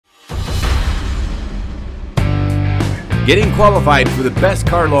Getting qualified for the best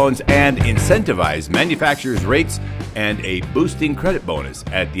car loans and incentivized manufacturers' rates and a boosting credit bonus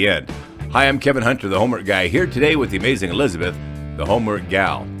at the end. Hi, I'm Kevin Hunter, the homework guy, here today with the amazing Elizabeth, the homework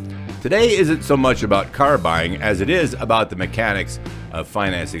gal. Today isn't so much about car buying as it is about the mechanics of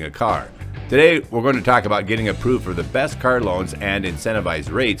financing a car. Today, we're going to talk about getting approved for the best car loans and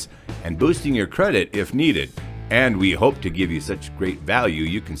incentivized rates and boosting your credit if needed. And we hope to give you such great value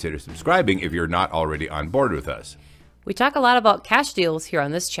you consider subscribing if you're not already on board with us. We talk a lot about cash deals here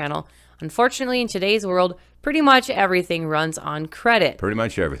on this channel. Unfortunately, in today's world, pretty much everything runs on credit. Pretty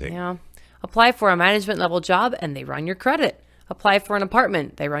much everything. Yeah. Apply for a management level job and they run your credit. Apply for an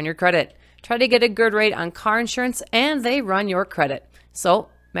apartment, they run your credit. Try to get a good rate on car insurance and they run your credit. So,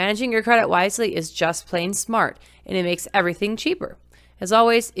 managing your credit wisely is just plain smart and it makes everything cheaper. As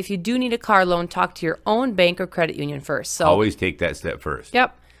always, if you do need a car loan, talk to your own bank or credit union first. So, always take that step first.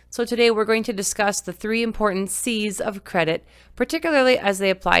 Yep. So today we're going to discuss the 3 important C's of credit, particularly as they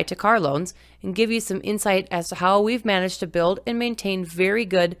apply to car loans, and give you some insight as to how we've managed to build and maintain very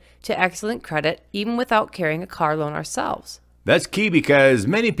good to excellent credit, even without carrying a car loan ourselves. That's key because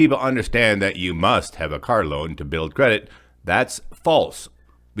many people understand that you must have a car loan to build credit. That's false.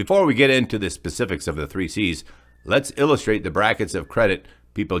 Before we get into the specifics of the 3 C's, let's illustrate the brackets of credit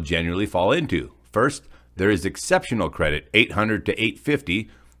people generally fall into. First, there is exceptional credit, 800 to 850.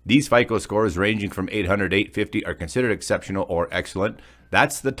 These FICO scores ranging from 800 to 850 are considered exceptional or excellent.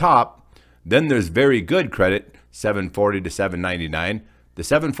 That's the top. Then there's very good credit, 740 to 799. The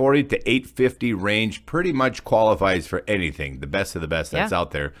 740 to 850 range pretty much qualifies for anything, the best of the best that's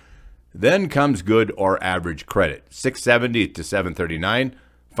out there. Then comes good or average credit, 670 to 739.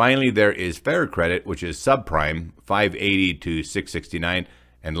 Finally, there is fair credit, which is subprime, 580 to 669.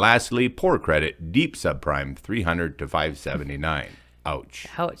 And lastly, poor credit, deep subprime, 300 to 579. Ouch.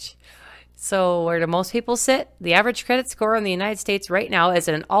 Ouch. So where do most people sit? The average credit score in the United States right now is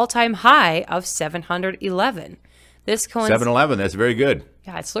at an all-time high of 711. This 711, that's very good.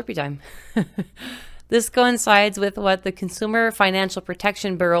 Yeah, it's Slurpee time. This coincides with what the Consumer Financial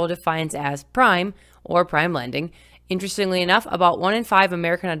Protection Bureau defines as prime or prime lending. Interestingly enough, about 1 in 5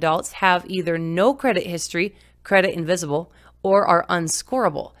 American adults have either no credit history, credit invisible, or are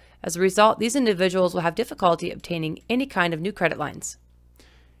unscorable. As a result, these individuals will have difficulty obtaining any kind of new credit lines.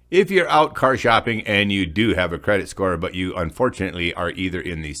 If you're out car shopping and you do have a credit score, but you unfortunately are either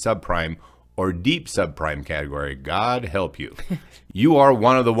in the subprime or deep subprime category, God help you. You are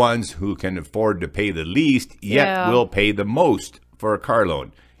one of the ones who can afford to pay the least, yet will pay the most for a car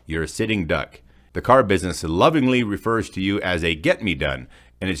loan. You're a sitting duck. The car business lovingly refers to you as a get-me-done,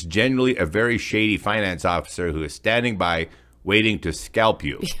 and it's generally a very shady finance officer who is standing by waiting to scalp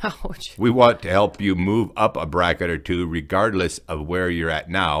you. Ouch. We want to help you move up a bracket or two regardless of where you're at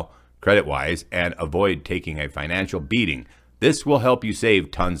now, credit-wise, and avoid taking a financial beating. This will help you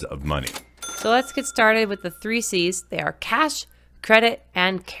save tons of money. So let's get started with the 3 C's. They are cash, credit,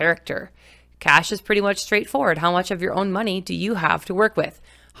 and character. Cash is pretty much straightforward. How much of your own money do you have to work with?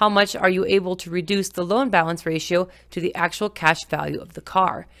 How much are you able to reduce the loan balance ratio to the actual cash value of the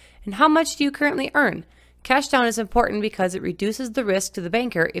car? And how much do you currently earn? Cash down is important because it reduces the risk to the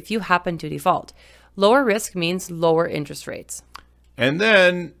banker if you happen to default. Lower risk means lower interest rates. And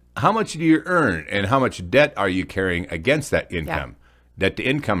then, how much do you earn and how much debt are you carrying against that income? Debt to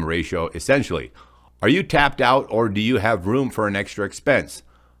income ratio, essentially. Are you tapped out or do you have room for an extra expense?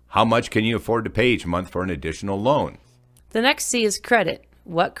 How much can you afford to pay each month for an additional loan? The next C is credit.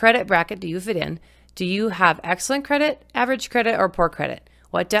 What credit bracket do you fit in? Do you have excellent credit, average credit, or poor credit?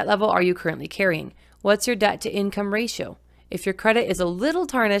 What debt level are you currently carrying? What's your debt to income ratio? If your credit is a little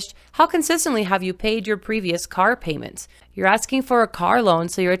tarnished, how consistently have you paid your previous car payments? You're asking for a car loan,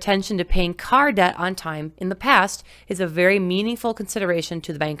 so your attention to paying car debt on time in the past is a very meaningful consideration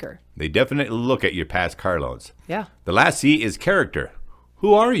to the banker. They definitely look at your past car loans. Yeah. The last C is character.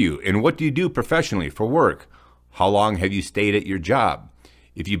 Who are you and what do you do professionally for work? How long have you stayed at your job?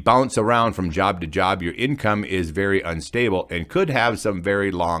 If you bounce around from job to job, your income is very unstable and could have some very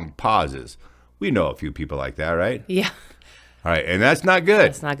long pauses. We know a few people like that, right? Yeah. All right, and that's not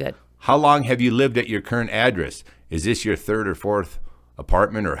good. That's not good. How long have you lived at your current address? Is this your 3rd or 4th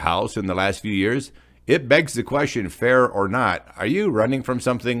apartment or house in the last few years? It begs the question, fair or not, are you running from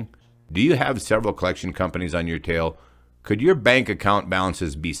something? Do you have several collection companies on your tail? Could your bank account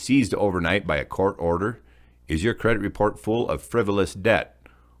balances be seized overnight by a court order? Is your credit report full of frivolous debt?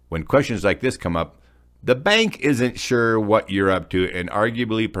 When questions like this come up, the bank isn't sure what you're up to, and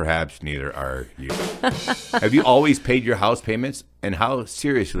arguably, perhaps neither are you. Have you always paid your house payments? And how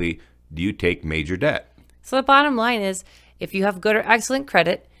seriously do you take major debt? So the bottom line is, if you have good or excellent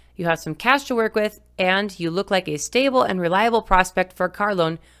credit, you have some cash to work with, and you look like a stable and reliable prospect for a car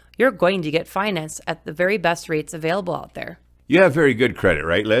loan, you're going to get financed at the very best rates available out there. You have very good credit,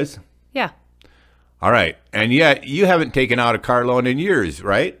 right, Liz? Yeah. All right. And yet you haven't taken out a car loan in years,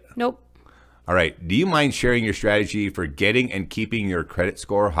 right? Nope. All right. Do you mind sharing your strategy for getting and keeping your credit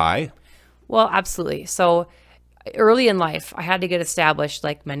score high? Well, absolutely. So early in life, I had to get established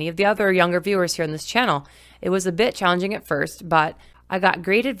like many of the other younger viewers here on this channel. It was a bit challenging at first, but I got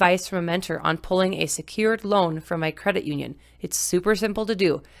great advice from a mentor on pulling a secured loan from my credit union. It's super simple to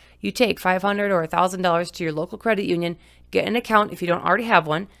do. You take $500 or $1,000 to your local credit union, get an account if you don't already have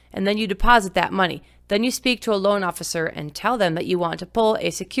one, and then you deposit that money. Then you speak to a loan officer and tell them that you want to pull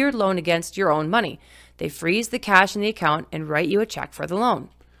a secured loan against your own money. They freeze the cash in the account and write you a check for the loan.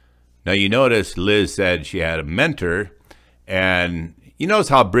 Now, you notice Liz said she had a mentor, and you notice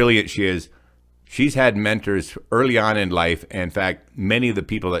how brilliant she is. She's had mentors early on in life. In fact, many of the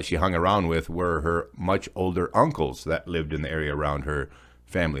people that she hung around with were her much older uncles that lived in the area around her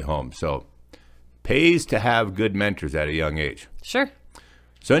family home. So, pays to have good mentors at a young age. Sure.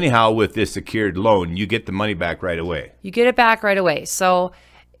 So anyhow, with this secured loan, you get the money back right away. You get it back right away. So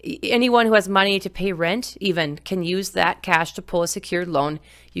anyone who has money to pay rent even can use that cash to pull a secured loan.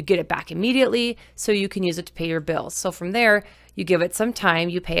 You get it back immediately, so you can use it to pay your bills. So from there, you give it some time,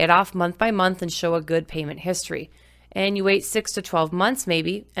 you pay it off month by month and show a good payment history. And you wait 6 to 12 months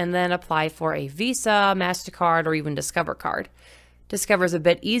maybe, and then apply for a Visa, MasterCard, or even Discover card. Discover is a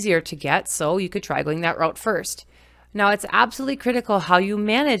bit easier to get, so you could try going that route first. Now, it's absolutely critical how you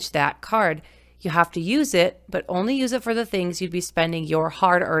manage that card. You have to use it, but only use it for the things you'd be spending your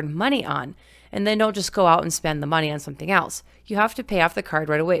hard-earned money on. And then don't just go out and spend the money on something else. You have to pay off the card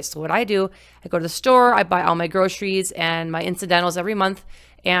right away. So what I do, I go to the store, I buy all my groceries and my incidentals every month,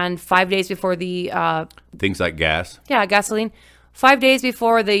 and 5 days before the... Things like gas? Yeah, gasoline. 5 days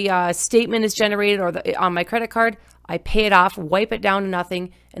before the statement is generated or on my credit card, I pay it off, wipe it down to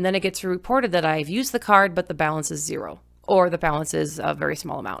nothing, and then it gets reported that I've used the card, but the balance is zero, or the balance is a very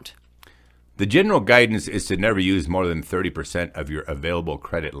small amount. The general guidance is to never use more than 30% of your available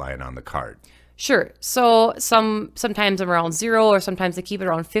credit line on the card. Sure. So sometimes I'm around zero, or sometimes I keep it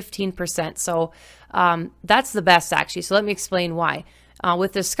around 15%. So that's the best, actually. So let me explain why.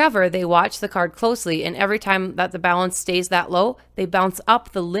 With Discover, they watch the card closely, and every time that the balance stays that low, they bounce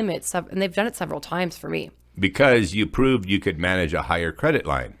up the limits, and they've done it several times for me. Because you proved you could manage a higher credit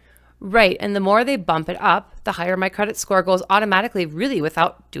line. Right, and the more they bump it up, the higher my credit score goes automatically, really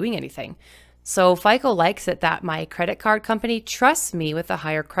without doing anything. So FICO likes it that my credit card company trusts me with a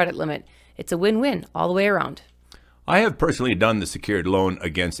higher credit limit. It's a win-win all the way around. I have personally done the secured loan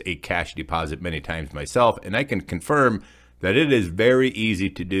against a cash deposit many times myself, and I can confirm that it is very easy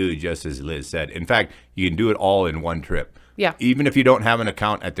to do, just as Liz said. In fact, you can do it all in one trip. Yeah. Even if you don't have an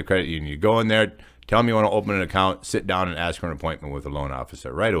account at the credit union, you go in there, tell them you want to open an account, sit down and ask for an appointment with a loan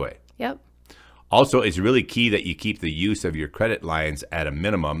officer right away. Yep. Also, it's really key that you keep the use of your credit lines at a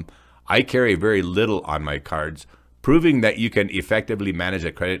minimum. I carry very little on my cards. Proving that you can effectively manage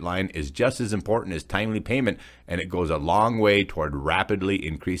a credit line is just as important as timely payment, and it goes a long way toward rapidly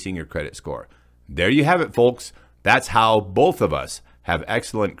increasing your credit score. There you have it, folks. That's how both of us have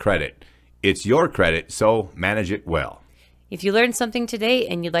excellent credit. It's your credit, so manage it well. If you learned something today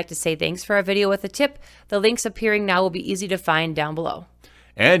and you'd like to say thanks for our video with a tip, the links appearing now will be easy to find down below.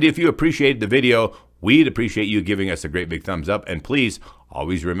 And if you appreciated the video, we'd appreciate you giving us a great big thumbs up. And please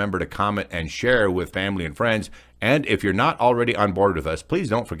always remember to comment and share with family and friends. And if you're not already on board with us, please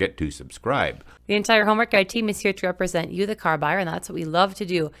don't forget to subscribe. The entire Homework Guide team is here to represent you, the car buyer, and that's what we love to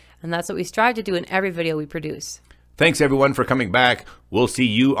do. And that's what we strive to do in every video we produce. Thanks everyone for coming back. We'll see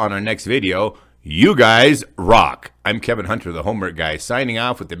you on our next video. You guys rock. I'm Kevin Hunter, the Homework Guy, signing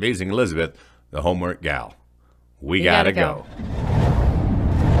off with the amazing Elizabeth, the Homework Gal. We gotta go.